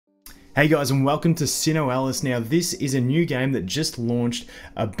Hey guys, and welcome to SINoALICE. Now this is a new game that just launched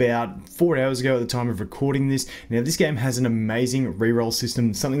about 4 hours ago at the time of recording this. Now this game has an amazing reroll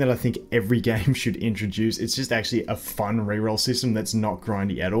system, something that I think every game should introduce. It's just actually a fun reroll system that's not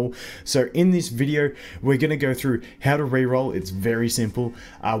grindy at all. So in this video, we're going to go through how to reroll. It's very simple,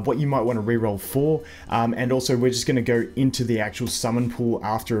 what you might want to reroll for, and also we're just going to go into the actual summon pool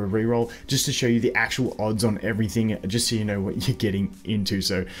after a reroll just to show you the actual odds on everything, just so you know what you're getting into.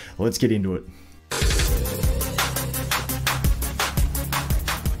 So let's get into it.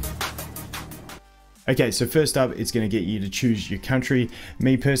 Okay, so first up, it's going to get you to choose your country.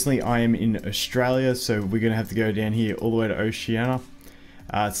 Me personally, I am in Australia, so we're going to have to go down here all the way to Oceania.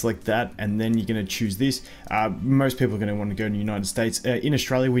 Select that, and then you're going to choose this. Most people are going to want to go to the United States. In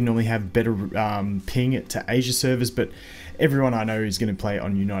Australia, we normally have better ping to Asia servers, but everyone I know is going to play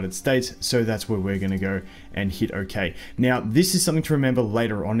on United States, so that's where we're going to go and hit OK. Now, this is something to remember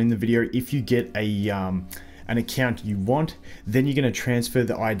later on in the video. If you get a an account you want, then you're going to transfer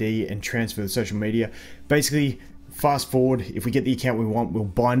the ID and transfer the social media. Basically, fast forward, if we get the account we want, we'll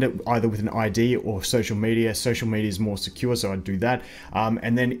bind it either with an ID or social media. Social media is more secure, so I'd do that.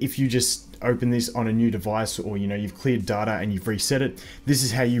 And then if you just open this on a new device, or you've cleared data and you've reset it, this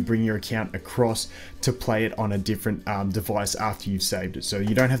is how you bring your account across to play it on a different device after you've saved it. So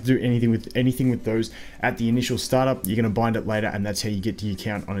you don't have to do anything with those at the initial startup. You're going to bind it later, and that's how you get the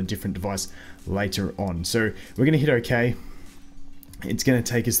account on a different device later on. So we're going to hit OK. It's going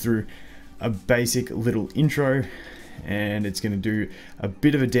to take us through a basic little intro, and it's going to do a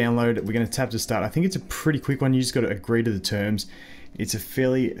bit of a download. We're going to tap to start. I think it's a pretty quick one. You just got to agree to the terms. It's a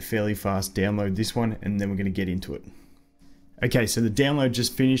fairly fast download, this one, and then we're going to get into it. Okay, so the download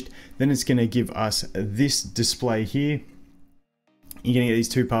just finished. Then it's going to give us this display here. You're going to get these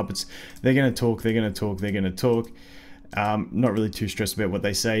two puppets. They're going to talk, they're going to talk, they're going to talk. Not really too stressed about what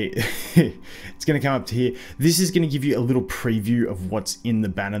they say. It's going to come up to here. This is going to give you a little preview of what's in the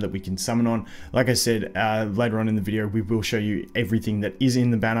banner that we can summon on. Like I said, later on in the video, we will show you everything that is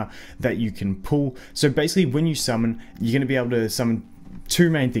in the banner that you can pull. So basically, when you summon, you're going to be able to summon two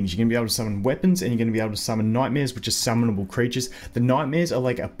main things. You're going to be able to summon weapons, and you're going to be able to summon nightmares, which are summonable creatures. The nightmares are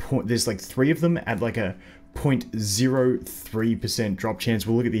like a point, there's like 3 of them at like a 0.03% drop chance.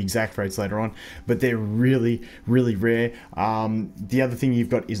 We'll look at the exact rates later on, but they're really rare. The other thing you've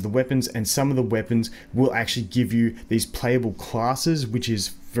got is the weapons, and some of the weapons will actually give you these playable classes, which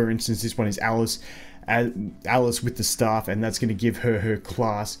is, for instance, this one is Alice with the staff, and that's going to give her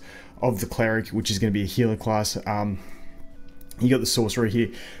class of the cleric, which is going to be a healer class. You got the sorcerer here,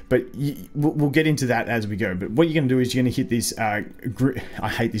 but we'll get into that as we go. But what you're going to do is you're going to hit this, I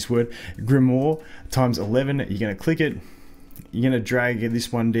hate this word, Grimoire times 11. You're going to click it. You're going to drag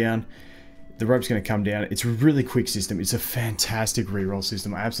this one down. The rope's going to come down. It's a really quick system. It's a fantastic reroll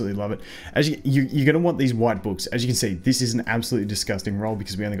system. I absolutely love it. As you're going to want these white books. As you can see, this is an absolutely disgusting roll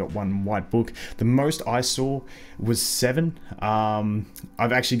because we only got one white book. The most I saw was 7.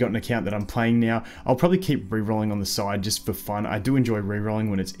 I've actually got an account that I'm playing now. I'll probably keep rerolling on the side just for fun. I do enjoy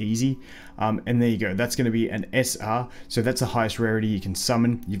rerolling when it's easy. And there you go. That's going to be an SR. So that's the highest rarity you can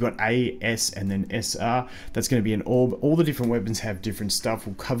summon. You've got A, S, and then SR. That's going to be an orb. All the different weapons have different stuff.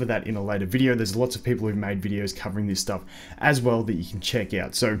 We'll cover that in a later video. There's lots of people who've made videos covering this stuff as well that you can check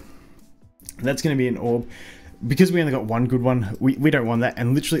out. So that's going to be an orb. Because we only got one good one, we don't want that,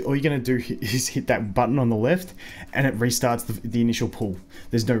 and literally all you're going to do is hit that button on the left and it restarts the initial pull.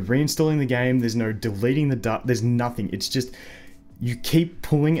 There's no reinstalling the game, there's no deleting the data, there's nothing. It's just you keep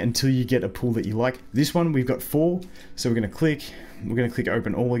pulling until you get a pull that you like. This one we've got 4, so we're going to click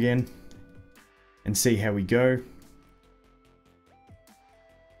open all again and see how we go.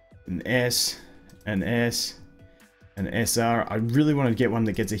 An S, an S, an SR. I really want to get one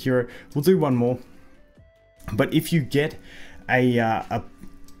that gets a hero. We'll do one more. But if you get a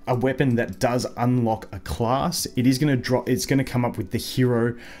weapon that does unlock a class, it is going to drop. It's going to come up with the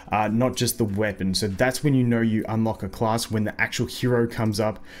hero, not just the weapon. So that's when you know you unlock a class, when the actual hero comes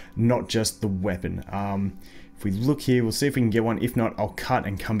up, not just the weapon. If we look here, we'll see if we can get one. If not, I'll cut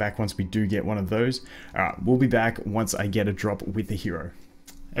and come back once we do get one of those. All right, we'll be back once I get a drop with the hero.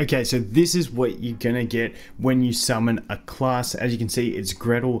 Okay, so this is what you're gonna get when you summon a class. As you can see, it's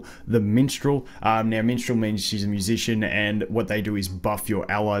Gretel the Minstrel. Now, Minstrel means she's a musician, and what they do is buff your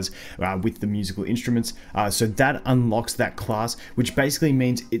allies with the musical instruments. So that unlocks that class, which basically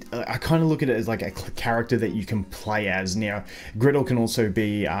means I kind of look at it as like a character that you can play as. Now, Gretel can also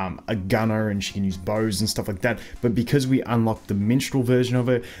be a gunner, and she can use bows and stuff like that. But because we unlocked the Minstrel version of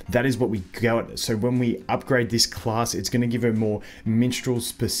her, that is what we got. So when we upgrade this class, it's going to give her more minstrel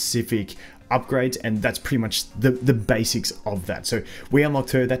specific upgrades, and that's pretty much the basics of that. So we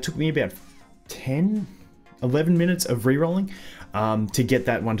unlocked her. That took me about 11 minutes of re-rolling to get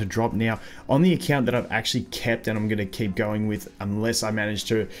that one to drop. Now, on the account that I've actually kept, and I'm going to keep going with unless I manage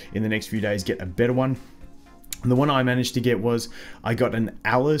to, in the next few days, get a better one. The one I managed to get was, I got an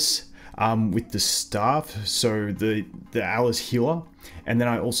Alice with the staff, so the Alice healer, and then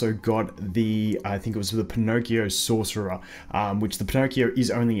I also got the, I think it was the Pinocchio sorcerer, which the Pinocchio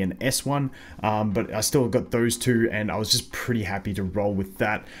is only an S1, but I still got those two, and I was just pretty happy to roll with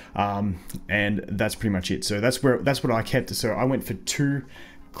that, and that's pretty much it. So that's what I kept. So I went for 2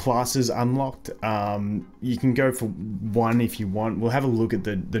 classes unlocked. You can go for 1 if you want. We'll have a look at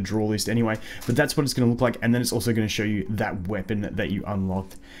the draw list anyway, but that's what it's going to look like. And then it's also going to show you that weapon that you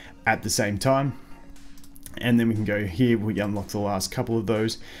unlocked at the same time. And then we can go here, we unlocked the last couple of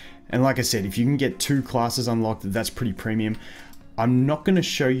those, and like I said, if you can get 2 classes unlocked, that's pretty premium. I'm not going to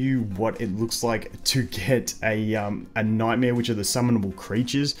show you what it looks like to get a nightmare, which are the summonable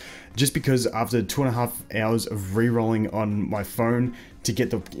creatures, just because after 2.5 hours of re-rolling on my phone to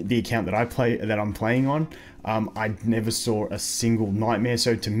get the account that I'm playing on, I never saw a single nightmare.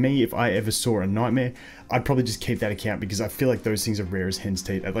 So to me, if I ever saw a nightmare, I'd probably just keep that account, because I feel like those things are rare as hen's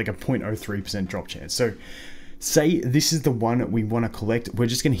teeth at like a 0.03% drop chance. So say this is the one we want to collect, we're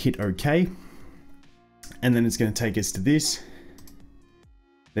just going to hit OK, and then it's going to take us to this.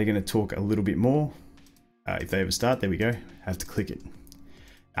 They're going to talk a little bit more. If they ever start, there we go. Have to click it.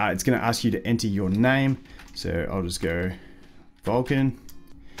 It's going to ask you to enter your name. So I'll just go Volkin,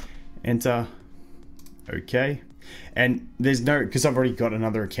 enter, okay. And there's no, because I've already got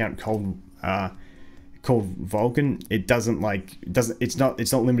another account called Volkin.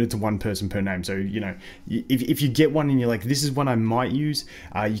 It's not limited to 1 person per name. So, you know, if you get one and you're like, this is one I might use,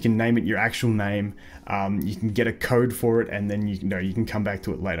 you can name it your actual name. You can get a code for it, and then you can come back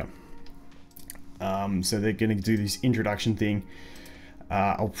to it later. So they're going to do this introduction thing.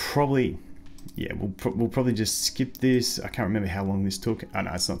 I'll probably, yeah, we'll probably just skip this. I can't remember how long this took. Oh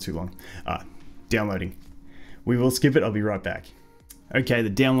no, it's not too long. Downloading. We will skip it. I'll be right back. Okay, the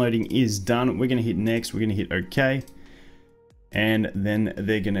downloading is done. We're going to hit next. We're going to hit OK. And then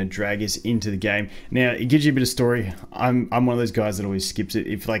they're going to drag us into the game. Now, it gives you a bit of story. I'm one of those guys that always skips it.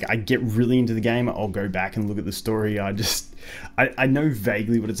 If like I get really into the game, I'll go back and look at the story. I know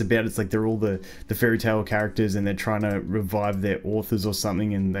vaguely what it's about. It's like they're all the fairy tale characters, and they're trying to revive their authors or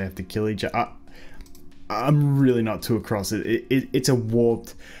something, and they have to kill each other. I'm really not too across it. It's a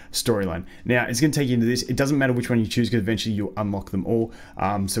warped storyline. Now, it's going to take you into this. It doesn't matter which one you choose, because eventually you'll unlock them all.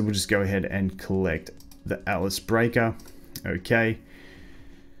 So we'll just go ahead and collect the Alice Breaker. Okay.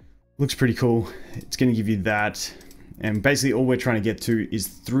 Looks pretty cool. It's going to give you that. And basically all we're trying to get to is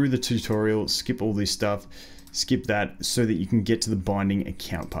through the tutorial, skip all this stuff, skip that, so that you can get to the binding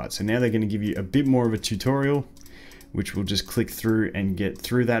account part. So now they're going to give you a bit more of a tutorial, which we'll just click through and get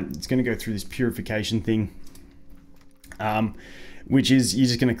through that. It's going to go through this purification thing, which is you're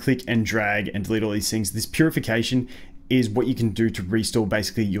just going to click and drag and delete all these things. This purification is what you can do to restore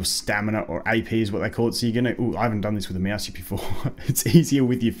basically your stamina, or AP is what they call it. So you're going to, I haven't done this with a mouse before. It's easier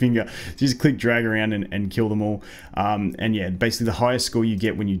with your finger. So just click, drag around and kill them all. And yeah, basically the higher score you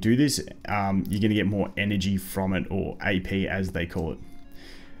get when you do this, you're going to get more energy from it, or AP as they call it.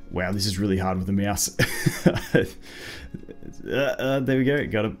 Wow, this is really hard with the mouse. There we go,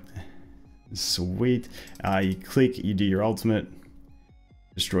 got it. Sweet. You click, you do your ultimate,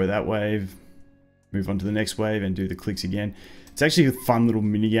 destroy that wave, move on to the next wave, and do the clicks again. It's actually a fun little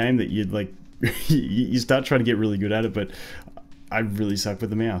mini game that you'd like. You start trying to get really good at it, but I really suck with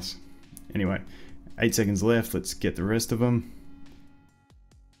the mouse. Anyway, 8 seconds left. Let's get the rest of them.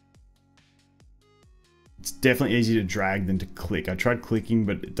 It's definitely easier to drag than to click. I tried clicking,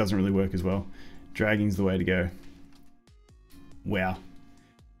 but it doesn't really work as well. Dragging's the way to go. Wow.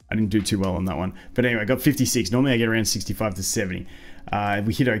 I didn't do too well on that one. But anyway, I got 56. Normally I get around 65 to 70.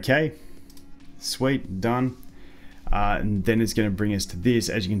 We hit OK. Sweet, done. And then it's going to bring us to this.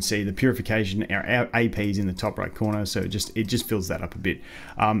 As you can see, the purification, our AP is in the top right corner, so it just fills that up a bit.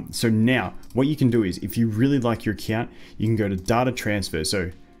 So now, what you can do is, if you really like your account, you can go to data transfer.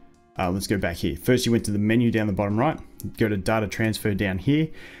 So let's go back here. First, you went to the menu down the bottom right, go to data transfer down here,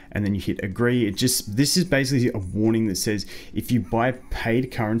 and then you hit agree. This is basically a warning that says if you buy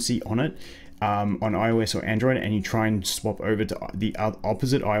paid currency on it, on iOS or Android, and you try and swap over to the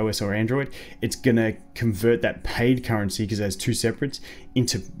opposite iOS or Android, it's gonna convert that paid currency, because there's two separates,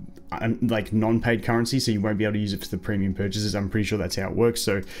 into like non-paid currency, so you won't be able to use it for the premium purchases. I'm pretty sure that's how it works.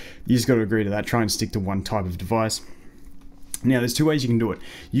 So you just got to agree to that. Try and stick to one type of device. Now, there's two ways you can do it.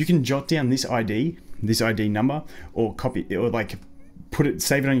 You can jot down this ID number, or copy, or like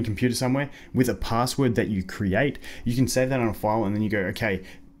save it on your computer somewhere with a password that you create. You can save that on a file, and then you go, okay,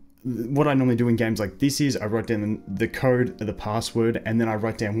 what I normally do in games like this is I write down the code, the password, and then I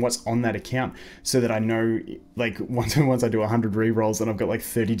write down what's on that account so that I know, like, once I do 100 rerolls and I've got like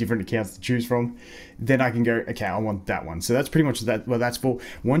 30 different accounts to choose from, then I can go, okay, I want that one. So that's pretty much what that's for.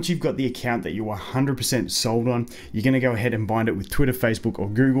 Once you've got the account that you're 100% sold on, you're going to go ahead and bind it with Twitter, Facebook, or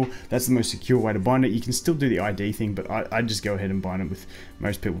Google. That's the most secure way to bind it. You can still do the ID thing, but I just go ahead and bind it with,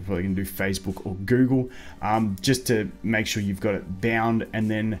 most people probably can do Facebook or Google, just to make sure you've got it bound.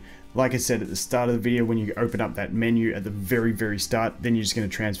 And then, like I said at the start of the video, when you open up that menu at the very start, then you're just going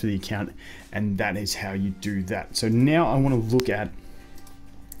to transfer the account, and that is how you do that. So now I want to look at,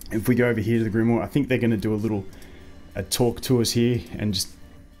 if we go over here to the Grimoire, I think they're going to do a talk to us here and just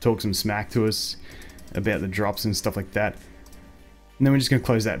talk some smack to us about the drops and stuff like that. And then we're just going to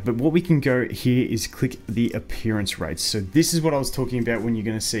close that. But what we can go here is click the appearance rates. So this is what I was talking about when you're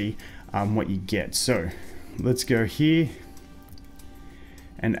going to see what you get. So let's go here.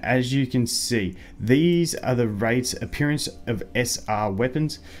 And as you can see, these are the rates, appearance of SR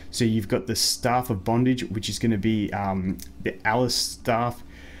weapons. So you've got the Staff of Bondage, which is going to be the Alice Staff.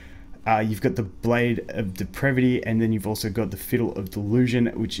 You've got the Blade of Depravity, and then you've also got the Fiddle of Delusion,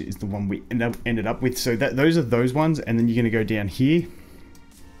 which is the one we ended up with. So those are those ones, and then you're going to go down here,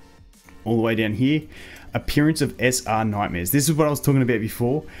 all the way down here. Appearance of SR Nightmares. This is what I was talking about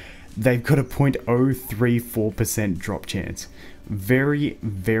before. They've got a 0.034% drop chance. Very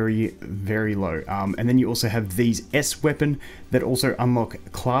low. And then you also have these S weapon that also unlock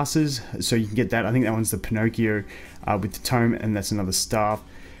classes, so you can get that. I think that one's the Pinocchio with the tome, and that's another staff,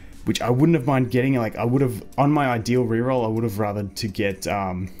 which I wouldn't have mind getting. Like, I would have, on my ideal reroll, I would have rather to get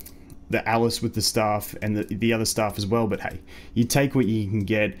the Alice with the staff and the other staff as well, but hey, you take what you can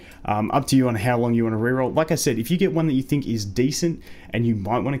get. Up to you on how long you want to reroll. Like I said, if you get one that you think is decent and you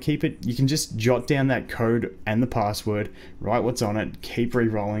might want to keep it, you can just jot down that code and the password, write what's on it, keep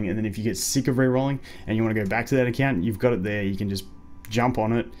rerolling, and then if you get sick of rerolling and you want to go back to that account, you've got it there. You can just jump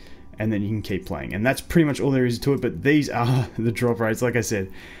on it and then you can keep playing, and that's pretty much all there is to it. But these are the drop rates. Like I said,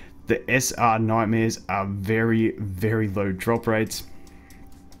 the SR Nightmares are very low drop rates.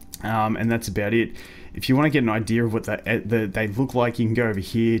 And that's about it. If you want to get an idea of what they look like, you can go over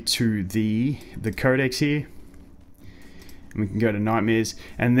here to the codex here, and we can go to Nightmares,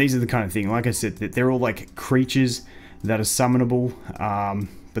 and these are the kind of thing, like I said, that they're all like creatures that are summonable,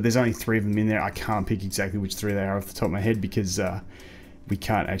 but there's only 3 of them in there. I can't pick exactly which 3 they are off the top of my head because we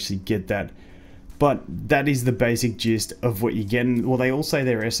can't actually get that, but that is the basic gist of what you're getting. Well, they all say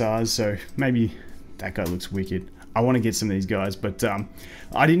they're SRs, so maybe that guy looks wicked. I want to get some of these guys, but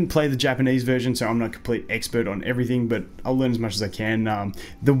I didn't play the Japanese version, so I'm not a complete expert on everything, but I'll learn as much as I can.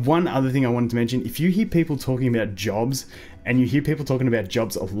 The one other thing I wanted to mention, if you hear people talking about jobs, and you hear people talking about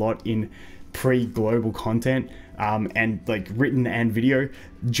jobs a lot in pre-global content, and like written and video,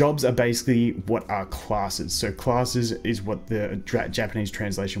 jobs are basically what are classes. So classes is what the Japanese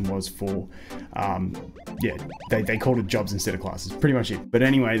translation was for, yeah, they called it jobs instead of classes, pretty much it. But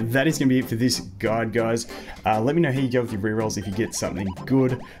anyway, that is gonna be it for this guide, guys. Let me know how you go with your rerolls if you get something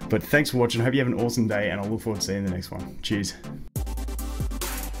good. But thanks for watching, I hope you have an awesome day, and I'll look forward to seeing you in the next one. Cheers.